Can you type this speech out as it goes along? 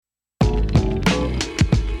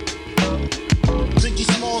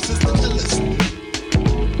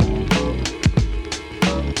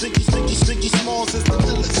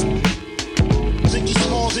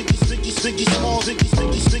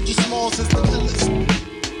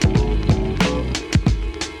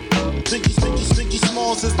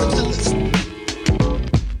all systems and listen.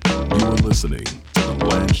 You are listening to the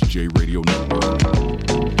Lance J Radio Network.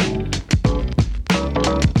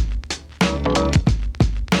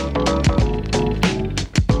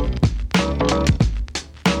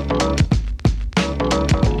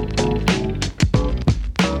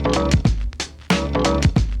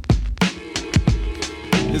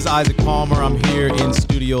 This is Isaac Palmer. I'm here in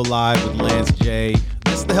studio live with Lance J.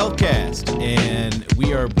 This is the Healthcast, and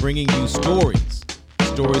we are bringing you stories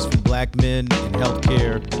from black men in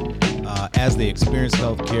healthcare, as they experience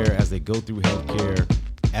healthcare, as they go through healthcare,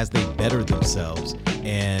 as they better themselves.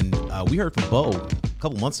 And we heard from Bo a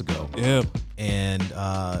couple months ago. Yeah. And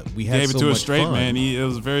we had Gave it so to much us straight, fun. man. It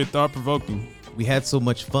was very thought-provoking. We had so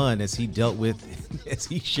much fun as he dealt with, as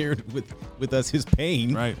he shared with us his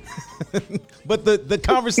pain. Right. But the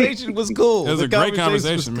conversation was cool. It was a great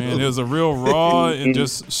conversation, man. It was a real raw and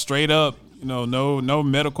just straight up, no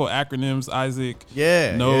medical acronyms, Isaac.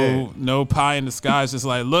 Yeah. No pie in the sky. It's just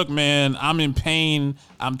like, look, man, I'm in pain.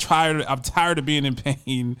 I'm tired of being in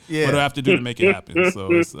pain. Yeah. What do I have to do to make it happen?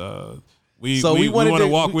 So it's we want to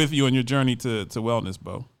walk with you on your journey to wellness,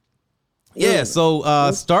 Bo. Yeah,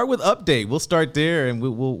 so start with update. We'll start there, and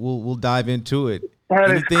we'll dive into it. That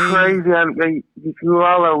is crazy. You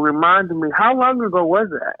all are reminding me. How long ago was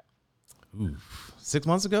that? Ooh, 6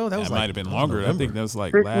 months ago? That might have been longer. November. I think that was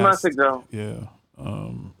like 6 months ago. Yeah.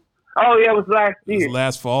 Oh yeah, it was last year. It was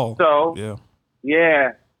last fall. So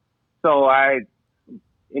yeah. So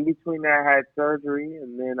in between that, I had surgery,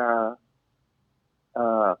 and then I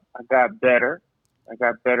got better. I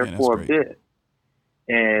got better for a bit.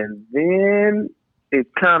 And then it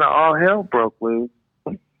kind of all hell broke loose.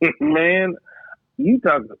 Man,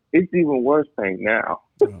 it's even worse pain now.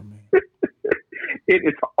 Oh, man. It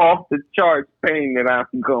is off the charts pain that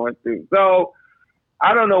I'm going through. So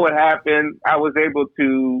I don't know what happened. I was able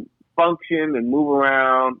to function and move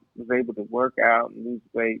around, was able to work out and lose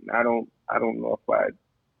weight. And I don't know if I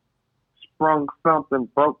sprung something,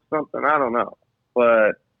 broke something. I don't know.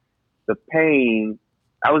 But the pain,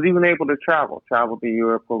 I was even able to travel to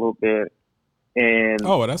Europe a little bit. And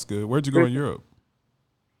oh, that's good. Where'd you go in Europe?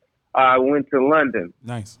 I went to London.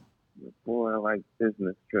 Nice. Boy, I like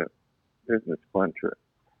business fun trip.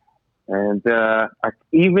 And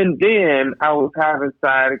even then, I was having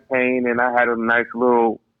sciatic pain, and I had a nice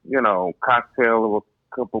little, cocktail of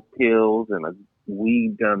a couple pills and a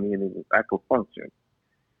weed gummy, and I could function.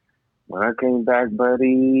 When I came back,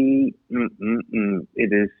 buddy,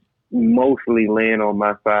 it is mostly laying on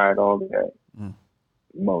my side all day,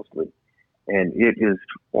 mostly, and it's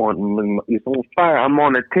on fire. I'm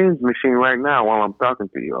on a TENS machine right now while I'm talking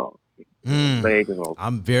to you all.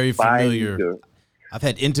 I'm very familiar. I've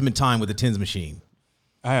had intimate time with the TENS machine.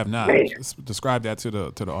 I have not. Describe that to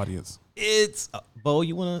the audience. It's Bo.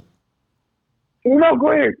 You wanna?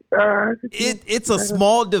 Go ahead. It's a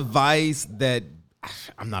small device that.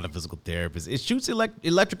 I'm not a physical therapist. It shoots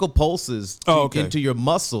electrical pulses into your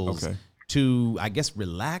muscles to, I guess,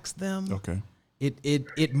 relax them. Okay.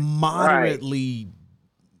 It moderately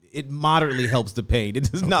helps the pain.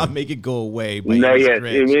 It does not make it go away. Wow.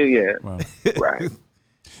 Right.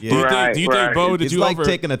 Yeah. Do you think, Bo? It's like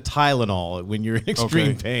taking a Tylenol when you're in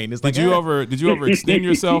extreme pain. It's like, did you ever extend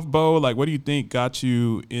yourself, Bo? Like, what do you think got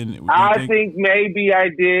you in? I think maybe I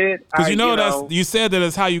did. Because you said that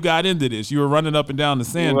is how you got into this. You were running up and down the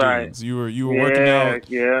sand dunes. You were working out.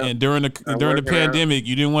 Yeah. And during the pandemic,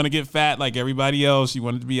 you didn't want to get fat like everybody else. You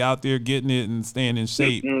wanted to be out there getting it and staying in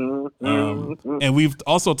shape. And we've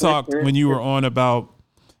also talked when you were on about,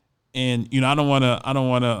 and I don't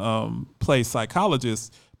want to play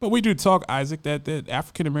psychologist. But we do talk, Isaac, that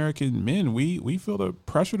African American men, we feel the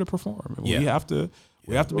pressure to perform. Yeah. We have to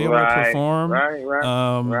be able to perform.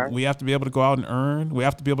 Right. We have to be able to go out and earn. We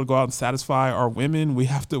have to be able to go out and satisfy our women. We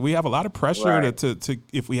have a lot of pressure to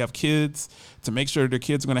if we have kids, to make sure their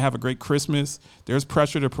kids are going to have a great Christmas. There's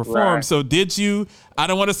pressure to perform. Right. So did you? I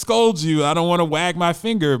don't want to scold you. I don't want to wag my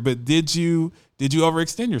finger. But did you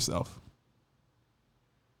overextend yourself?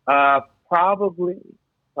 Probably,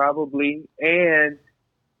 and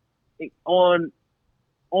on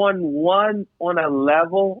a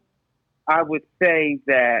level, I would say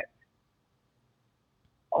that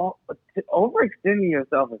overextending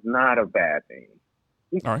yourself is not a bad thing.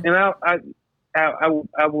 All right. And I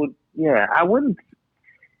would, I wouldn't.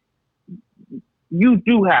 You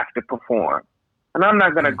do have to perform, and I'm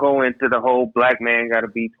not gonna go into the whole black man got to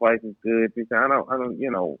be twice as good. Because I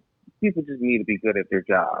don't. People just need to be good at their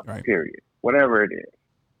job. Right. Period. Whatever it is,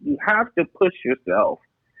 you have to push yourself.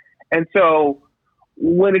 And so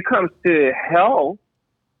when it comes to health,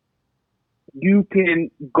 you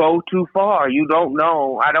can go too far. You don't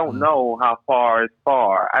know. I don't know how far is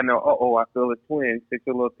far. I know, I feel a twinge. Sit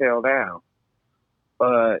your little tail down.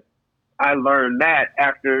 But I learned that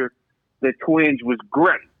after the twinge was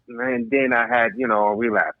great. And then I had, a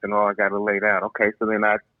relapse and I got to lay down. Okay, so then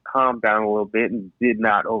I calmed down a little bit and did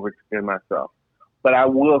not overextend myself. But I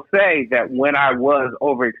will say that when I was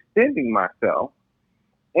overextending myself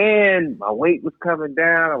and my weight was coming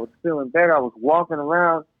down, I was feeling better, I was walking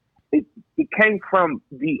around, it came from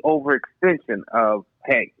the overextension of,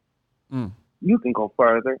 hey, you can go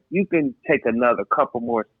further. You can take another couple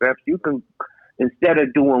more steps. You can, instead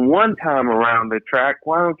of doing one time around the track,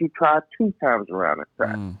 why don't you try 2 times around the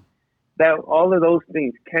track? That all of those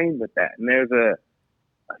things came with that. And there's a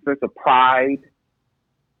sense of pride,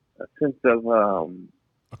 a sense of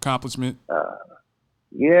accomplishment. All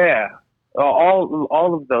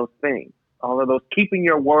of those things. All of those, keeping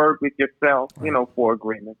your word with yourself, for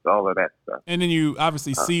agreements, all of that stuff. And then you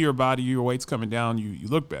obviously see your body, your weight's coming down. You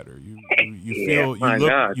look better. You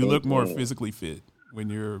look more physically fit when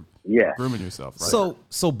you're grooming yourself. Right?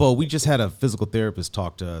 So Bo, we just had a physical therapist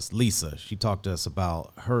talk to us, Lisa. She talked to us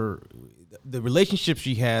about the relationship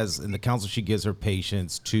she has and the counsel she gives her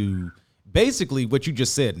patients to basically what you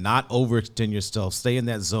just said, not overextend yourself, stay in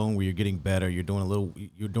that zone where you're getting better. You're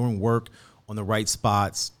doing work on the right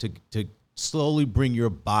spots to slowly bring your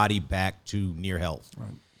body back to near health.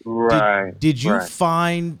 Right. Did you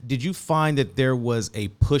find that there was a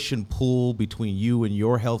push and pull between you and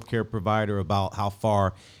your healthcare provider about how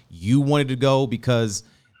far you wanted to go? Because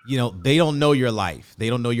they don't know your life, they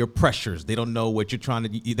don't know your pressures, they don't know what you're trying to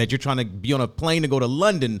be on a plane to go to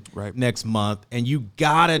London next month, and you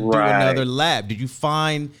gotta do another lab. Did you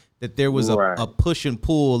find that there was a push and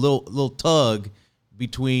pull, a little tug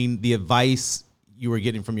between the advice you were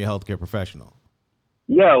getting from your healthcare professional?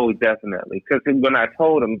 Yeah, definitely. Because when I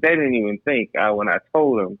told them, they didn't even think. When I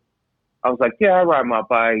told them, I was like, "Yeah, I ride my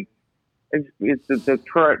bike. It's the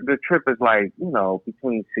trip is like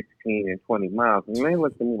between 16 and 20 miles." And they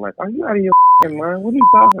looked at me like, "Are you out of your mind? What are you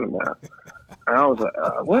talking about?" And I was like,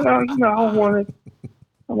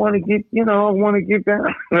 I want to get down.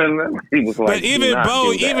 And he was like, but even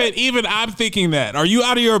Bo, even I'm thinking that. Are you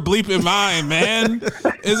out of your bleeping mind, man?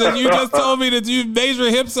 Is it you just told me that you major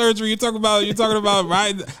hip surgery? You're talking about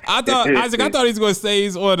right? I thought he was going to say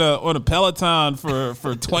he's on a Peloton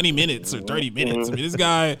for 20 minutes or 30 minutes. I mean, this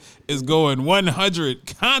guy is going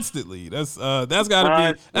 100 constantly. That's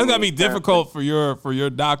gotta be difficult for your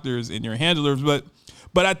doctors and your handlers. But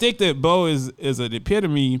I think that Bo is an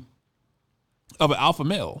epitome of an alpha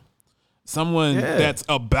male, someone that's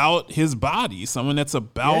about his body, someone that's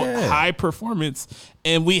about high performance.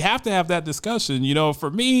 And we have to have that discussion. For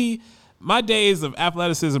me, my days of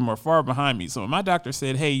athleticism are far behind me. So when my doctor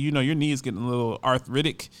said, hey, your knee is getting a little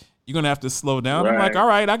arthritic, you're going to have to slow down. I'm like, all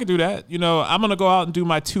right, I can do that. I'm going to go out and do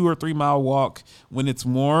my 2 or 3 mile walk when it's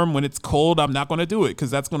warm. When it's cold, I'm not going to do it because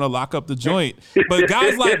that's going to lock up the joint. But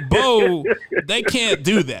guys like Bo, they can't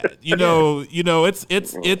do that.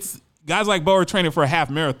 It's guys like Bo are training for a half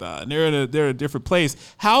marathon. They're in a different place.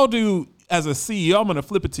 How do, as a CEO, I'm going to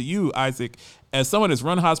flip it to you, Isaac, as someone that's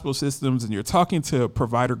run hospital systems and you're talking to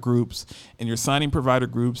provider groups and you're signing provider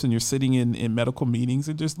groups and you're sitting in medical meetings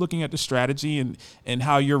and just looking at the strategy and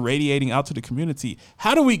how you're radiating out to the community.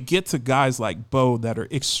 How do we get to guys like Bo that are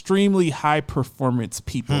extremely high performance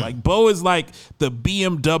people? Like Bo is like the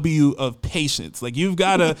BMW of patients. Like you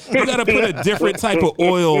gotta put a different type of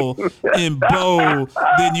oil in Bo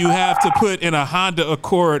than you have to put in a Honda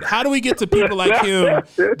Accord. How do we get to people like him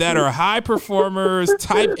that are high performers,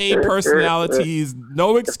 type A personalities,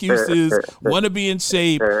 no excuses, want to be in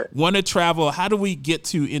shape, want to travel? How do we get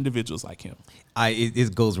to individuals like him?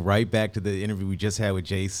 It goes right back to the interview we just had with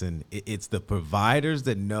Jason. It's the providers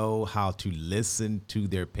that know how to listen to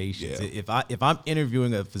their patients. Yeah. If I'm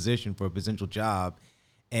interviewing a physician for a potential job,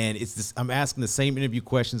 and I'm asking the same interview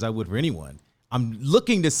questions I would for anyone. I'm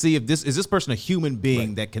looking to see if this person a human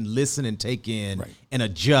being that can listen and take in and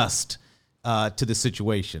adjust to the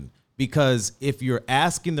situation. Because if you're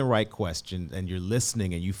asking the right question and you're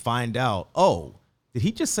listening and you find out, did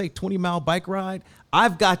he just say 20-mile bike ride?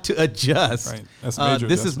 I've got to adjust. Right. That's a major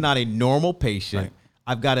this is not a normal patient. Right.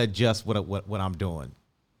 I've got to adjust what I'm doing.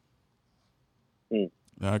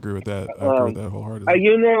 I agree with that. I agree with that wholeheartedly.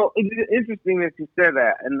 It's interesting that you said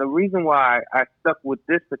that. And the reason why I stuck with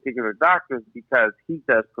this particular doctor is because he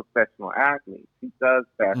does professional athletes. He does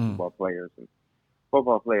basketball players and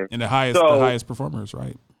football players. And the highest performers,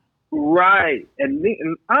 right? Right. And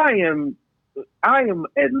I am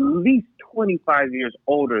at least 25 years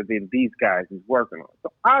older than these guys he's working on.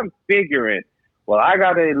 So I'm figuring well, I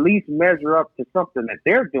got to at least measure up to something that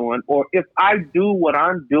they're doing. Or if I do what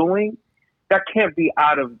I'm doing, that can't be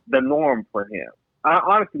out of the norm for him. I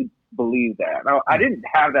honestly believe that. I didn't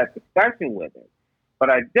have that discussion with him, but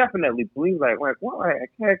I definitely believe well,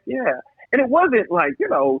 heck yeah. And it wasn't like,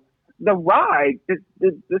 the ride,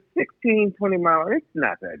 the 16, 20 mile, it's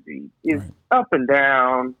not that deep. It's up and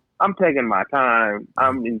down. I'm taking my time.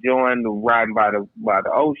 I'm enjoying the riding by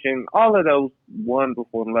the ocean, all of those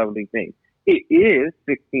wonderful and lovely things. It is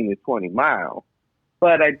 16 to 20 miles,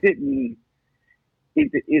 but I didn't.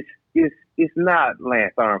 It's not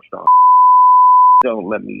Lance Armstrong. Don't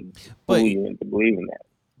let me fool you into believing that.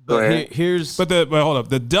 But hold up.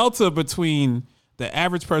 The delta between the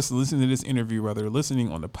average person listening to this interview, whether they're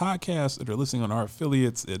listening on the podcast or they're listening on our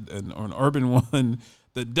affiliates and on Urban One,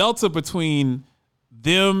 the delta between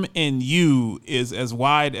them and you is as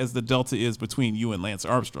wide as the delta is between you and Lance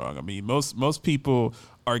Armstrong. I mean, most people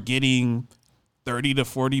are getting 30 to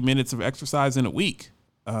 40 minutes of exercise in a week.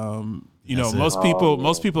 Most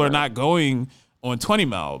people are not going on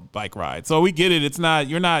 20-mile bike rides. So we get it. It's not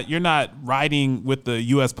you're not riding with the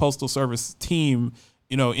U.S. Postal Service team,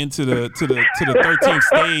 into the 13th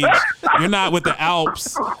stage. You're not with the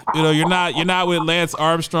Alps. You're not with Lance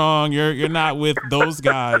Armstrong. You're not with those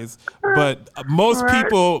guys. But most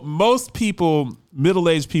people,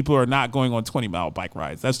 middle-aged people, are not going on 20-mile bike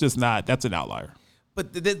rides. That's an outlier.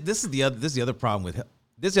 But this is the other problem with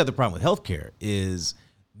healthcare is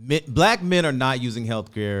black men are not using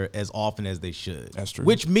healthcare as often as they should. That's true.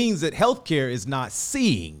 Which means that healthcare is not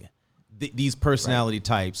seeing these personality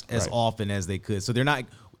types as often as they could. So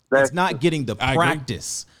it's not getting the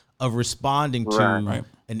practice of responding to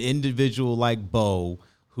an individual like Bo,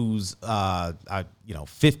 who's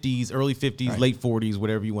 50s, early 50s, late 40s,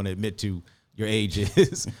 whatever you want to admit to your age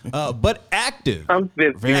is, but active. I'm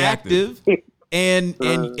 50. Very active. And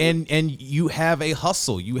you have a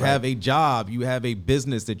hustle, you have a job, you have a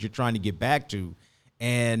business that you're trying to get back to,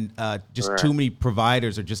 and too many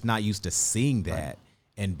providers are just not used to seeing that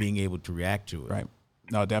and being able to react to it. Right.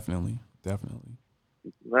 No, definitely. That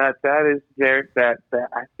is that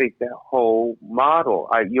I think that whole model.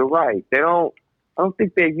 You're right. I don't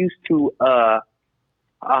think they're used to a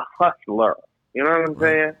hustler. You know what I'm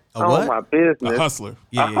saying? A what? My business. A hustler.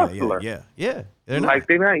 Yeah. They're not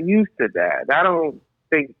used to that. I don't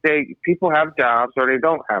think people have jobs or they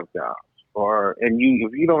don't have jobs.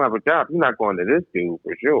 If you don't have a job, you're not going to this dude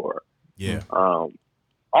for sure. Yeah.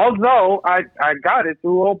 Although I got it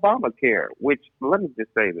through Obamacare, which, let me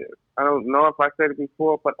just say this. I don't know if I said it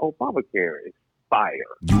before, but Obamacare is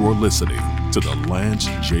fire. You are listening to the Lance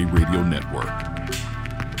J Radio Network.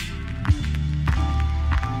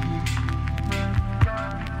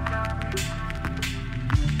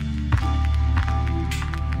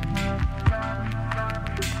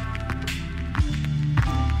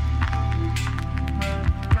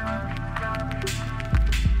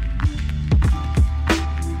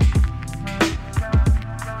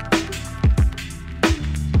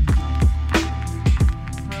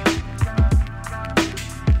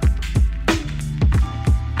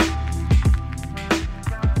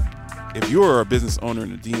 If you are a business owner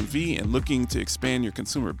in the DMV and looking to expand your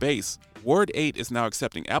consumer base, Ward 8 is now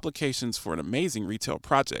accepting applications for an amazing retail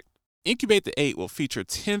project. Incubate the 8 will feature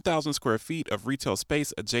 10,000 square feet of retail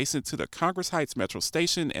space adjacent to the Congress Heights Metro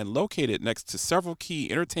Station and located next to several key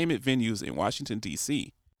entertainment venues in Washington,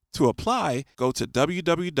 D.C. To apply, go to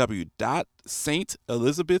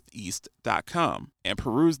www.stelizabeth.east.com and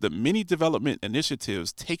peruse the many development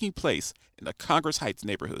initiatives taking place in the Congress Heights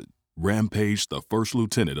neighborhood. Rampage, the first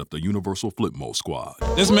lieutenant of the Universal Flipmo Squad.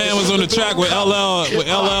 This man was on the track with LL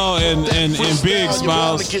and Big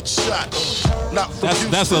Smiles.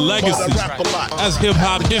 That's a legacy. That's hip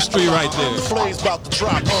hop history right there.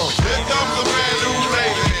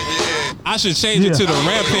 I should change it to the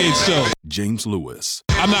Rampage show. James Lewis.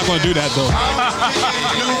 I'm not going to do that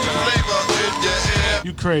though.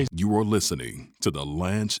 You crazy. You are listening to the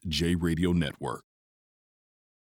Lance J Radio Network.